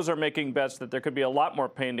of those are making bets that there could be a lot more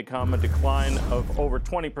pain to come, a decline of over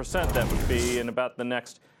 20% that would be in about the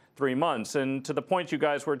next 3 months. And to the point you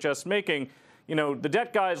guys were just making, the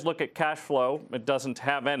debt guys look at cash flow. It doesn't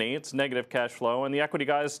have any. It's negative cash flow. And the equity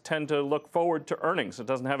guys tend to look forward to earnings. It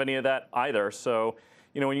doesn't have any of that either. So,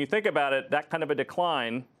 when you think about it, that kind of a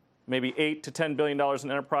decline, maybe $8 to $10 billion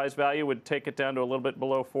in enterprise value would take it down to a little bit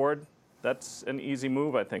below Ford. That's an easy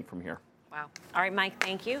move, I think, from here. Wow. All right, Mike,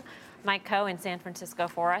 thank you. Mike Coe in San Francisco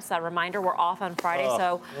for us. A reminder, we're off on Friday,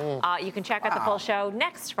 so you can check out the full show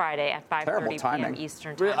next Friday at 5:30 p.m.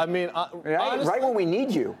 Eastern Time. Right when we need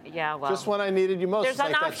you. Yeah, well. Just when I needed you most. There's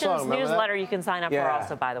an options newsletter you can sign up for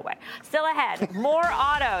also, by the way. Still ahead, more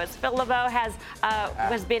autos. Phil LeBeau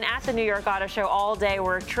has been at the New York Auto Show all day,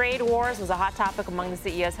 where trade wars was a hot topic among the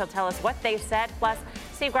CEOs. He'll tell us what they said, plus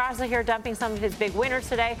Steve Grasso here dumping some of his big winners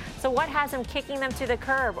today. So what has him kicking them to the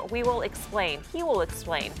curb? We will explain. He will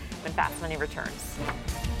explain when Fast Money returns.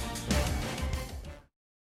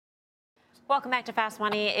 Welcome back to Fast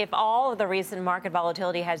Money. If all of the recent market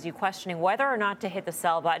volatility has you questioning whether or not to hit the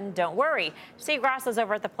sell button, don't worry. Steve Grasso's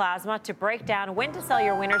over at the Plasma to break down when to sell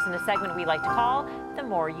your winners in a segment we like to call The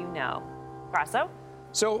More You Know. Grasso?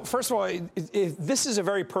 So, first of all, this is a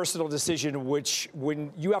very personal decision, which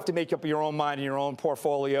when you have to make up your own mind in your own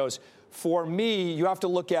portfolios. For me, you have to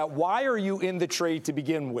look at, why are you in the trade to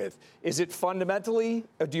begin with? Is it fundamentally?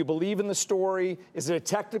 Do you believe in the story? Is it a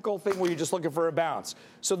technical thing where you're just looking for a bounce?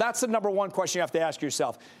 So that's the number one question you have to ask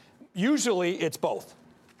yourself. Usually, it's both.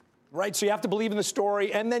 Right, so you have to believe in the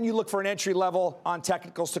story, and then you look for an entry level on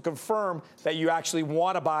technicals to confirm that you actually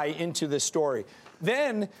want to buy into this story.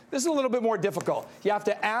 Then, this is a little bit more difficult. You have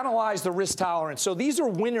to analyze the risk tolerance. So these are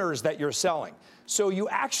winners that you're selling. So you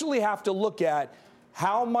actually have to look at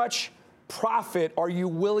how much profit are you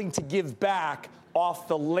willing to give back off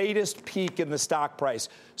the latest peak in the stock price.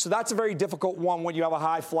 So that's a very difficult one when you have a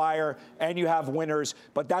high flyer and you have winners,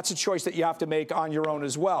 but that's a choice that you have to make on your own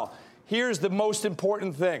as well. Here's the most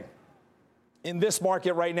important thing. In this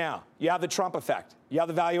market right now, you have the Trump effect, you have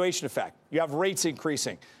the valuation effect, you have rates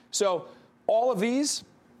increasing. So all of these,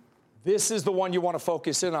 This is the one you want to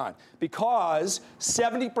focus in on because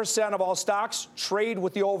 70% of all stocks trade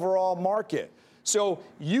with the overall market. So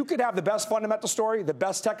you could have the best fundamental story, the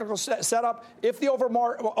best technical setup. If the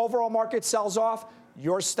overall market sells off,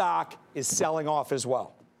 your stock is selling off as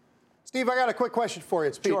well. Steve, I got a quick question for you.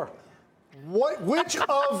 It's Pete. Sure. Which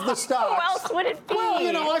of the stocks? Who else would it be? Well,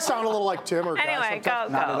 you know, I sound a little like Tim or Anyway, Guy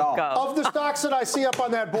go. Of the stocks that I see up on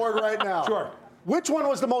that board right now. Sure. Which one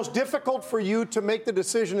was the most difficult for you to make the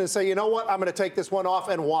decision and say, you know what, I'm going to take this one off,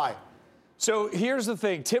 and why? So here's the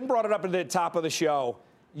thing. Tim brought it up at the top of the show.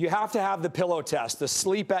 You have to have the pillow test, the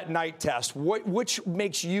sleep at night test. Which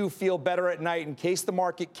makes you feel better at night in case the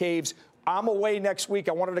market caves? I'm away next week.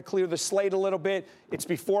 I wanted to clear the slate a little bit. It's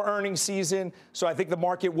before earnings season, so I think the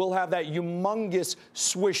market will have that humongous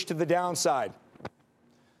swish to the downside.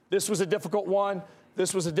 This was a difficult one.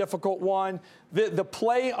 This was a difficult one. The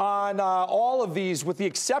play on all of these, with the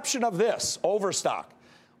exception of this, Overstock.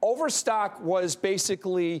 Overstock was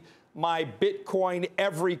basically my Bitcoin,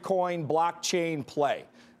 every coin, blockchain play.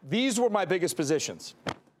 These were my biggest positions,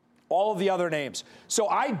 all of the other names. So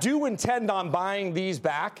I do intend on buying these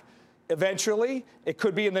back eventually. It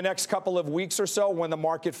could be in the next couple of weeks or so when the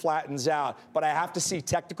market flattens out. But I have to see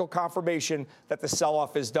technical confirmation that the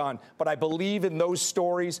sell-off is done. But I believe in those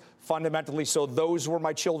stories fundamentally. So those were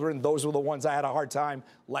my children. Those were the ones I had a hard time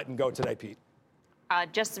letting go today, Pete.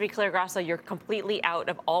 Just to be clear, Grasso, you're completely out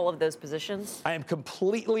of all of those positions? I am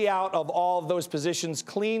completely out of all of those positions.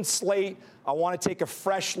 Clean slate. I want to take a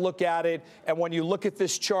fresh look at it. And when you look at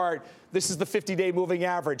this chart, this is the 50-day moving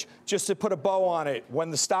average. Just to put a bow on it, when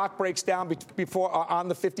the stock breaks down before on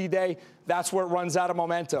the 50-day, that's where it runs out of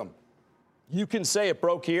momentum. You can say it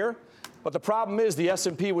broke here, but the problem is the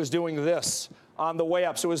S&P was doing this on the way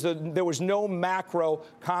up. So there was no macro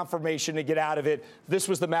confirmation to get out of it. This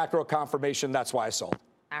was the macro confirmation. That's why I sold.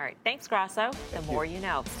 All right. Thanks, Grasso. The more you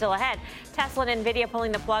know. Still ahead, Tesla and NVIDIA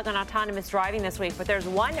pulling the plug on autonomous driving this week. But there's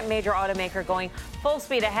one major automaker going full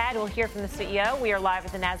speed ahead. We'll hear from the CEO. We are live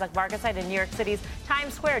at the NASDAQ market site in New York City's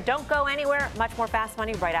Times Square. Don't go anywhere. Much more Fast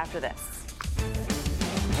Money right after this.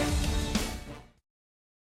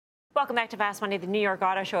 Welcome back to Fast Money. The New York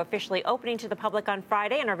Auto Show officially opening to the public on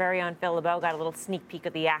Friday, and our very own Phil LeBeau got a little sneak peek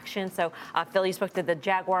of the action. So, Phil, you spoke to the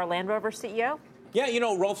Jaguar Land Rover CEO? Yeah, you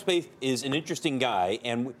know, Rolf Spaeth is an interesting guy,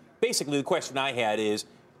 and basically the question I had is,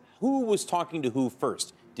 who was talking to who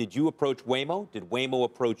first? Did you approach Waymo? Did Waymo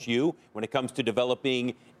approach you when it comes to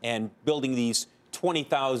developing and building these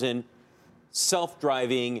 20,000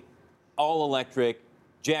 self-driving, all-electric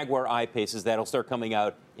Jaguar I-Paces that'll start coming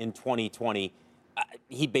out in 2020?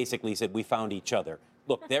 He basically said, we found each other.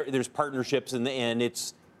 Look, there's partnerships, and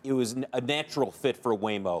it was a natural fit for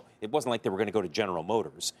Waymo. It wasn't like they were going to go to General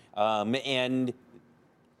Motors. And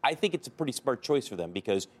I think it's a pretty smart choice for them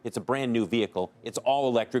because it's a brand new vehicle. It's all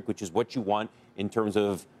electric, which is what you want in terms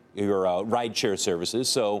of your rideshare services.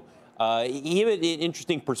 So he had an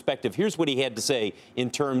interesting perspective. Here's what he had to say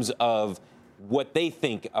in terms of what they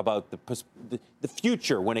think about the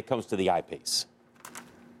future when it comes to the I-Pace.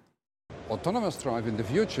 Autonomous drive in the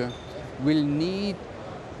future will need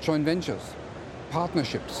joint ventures,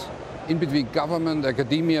 partnerships in between government,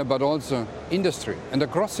 academia, but also industry and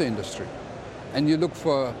across the industry. And you look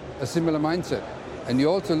for a similar mindset. And you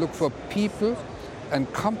also look for people and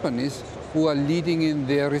companies who are leading in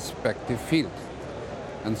their respective field.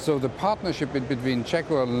 And so the partnership between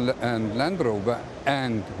Jaguar and Land Rover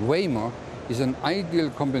and Waymo is an ideal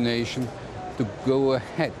combination to go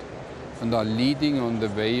ahead and are leading on the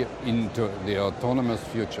way into the autonomous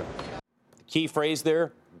future. Key phrase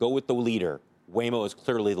there, go with the leader. Waymo is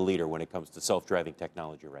clearly the leader when it comes to self-driving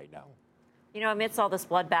technology right now. You know, amidst all this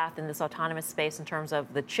bloodbath in this autonomous space in terms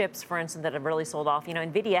of the chips, for instance, that have really sold off, you know,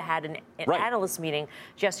 NVIDIA had an analyst meeting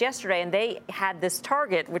just yesterday, and they had this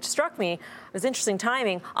target, which struck me as interesting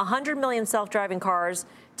timing, 100 million self-driving cars,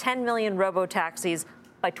 10 million robo-taxis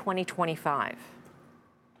by 2025.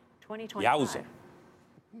 2025. Yowza.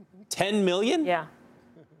 10 million? Yeah.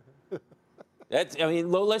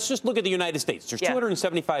 Let's just look at the United States. There's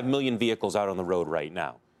 275 million vehicles out on the road right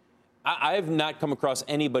now. I have not come across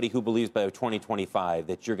anybody who believes by 2025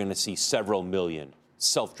 that you're going to see several million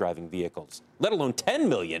self-driving vehicles, let alone 10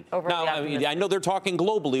 million. Now, I know they're talking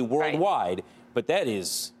globally, worldwide, but that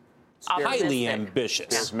is highly ambitious.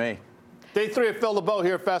 Excuse me. Day 3 of Phil LeBeau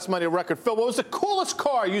here at Fast Money Record. Phil, what was the coolest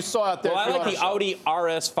car you saw out there? Well, I like the Audi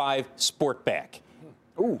RS5 Sportback.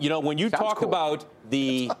 Ooh, you know, when you talk about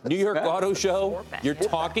the New York Auto Show, you're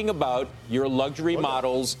talking about your luxury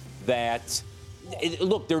models that,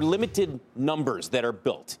 look, they're limited numbers that are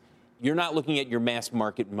built. You're not looking at your mass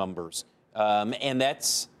market numbers. And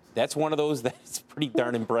that's one of those that's pretty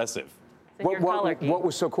darn impressive. your color key. What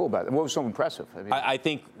was so cool about it? What was so impressive? I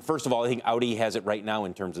think, first of all, I think Audi has it right now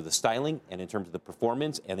in terms of the styling and in terms of the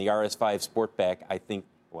performance. And the RS5 Sportback, I think,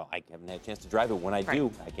 well, I haven't had a chance to drive it. When I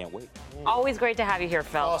do, I can't wait. Always great to have you here,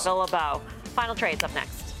 Phil. Awesome. Phil LeBeau. Final trades up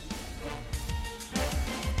next.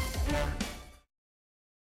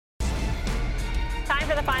 Time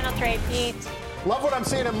for the final trade, Pete. Love what I'm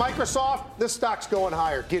seeing at Microsoft. This stock's going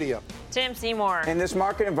higher. Giddy up. Tim Seymour. In this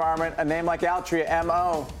market environment, a name like Altria,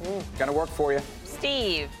 MO, gonna work for you.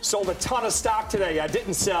 Steve. Sold a ton of stock today. I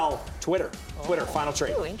didn't sell Twitter. Twitter, final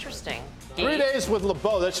trade. Ooh, interesting. 3 days with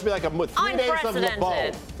LeBeau. That should be like a 3 days of LeBeau.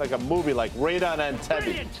 Unprecedented. Like a movie, like Radon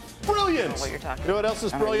Entebbe. Brilliant. What you're talking You know what else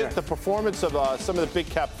is I don't brilliant? either. The performance of some of the big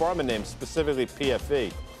cap pharma names, specifically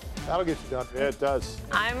PFE. That'll get you done. Yeah, it does.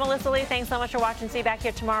 I'm Melissa Lee. Thanks so much for watching. See you back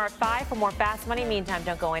here tomorrow at 5 for more Fast Money. Meantime,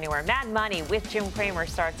 don't go anywhere. Mad Money with Jim Cramer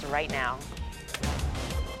starts right now.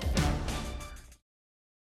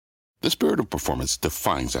 The spirit of performance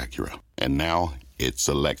defines Acura, and now it's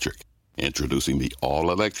electric. Introducing the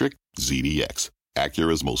all-electric ZDX,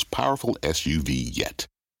 Acura's most powerful SUV yet.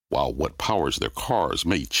 While what powers their cars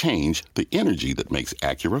may change, the energy that makes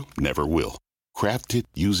Acura never will. Crafted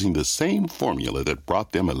using the same formula that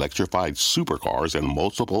brought them electrified supercars and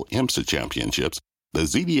multiple IMSA championships, the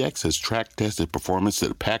ZDX has track-tested performance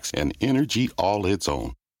that packs an energy all its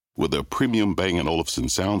own. With a premium Bang & Olufsen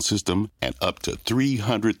sound system and up to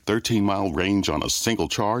 313-mile range on a single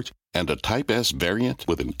charge, and a Type S variant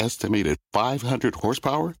with an estimated 500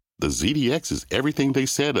 horsepower, the ZDX is everything they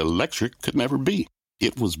said electric could never be.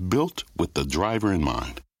 It was built with the driver in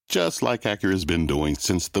mind, just like Acura's been doing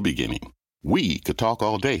since the beginning. We could talk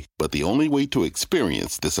all day, but the only way to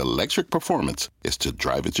experience this electric performance is to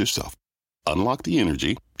drive it yourself. Unlock the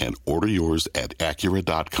energy and order yours at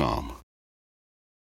Acura.com.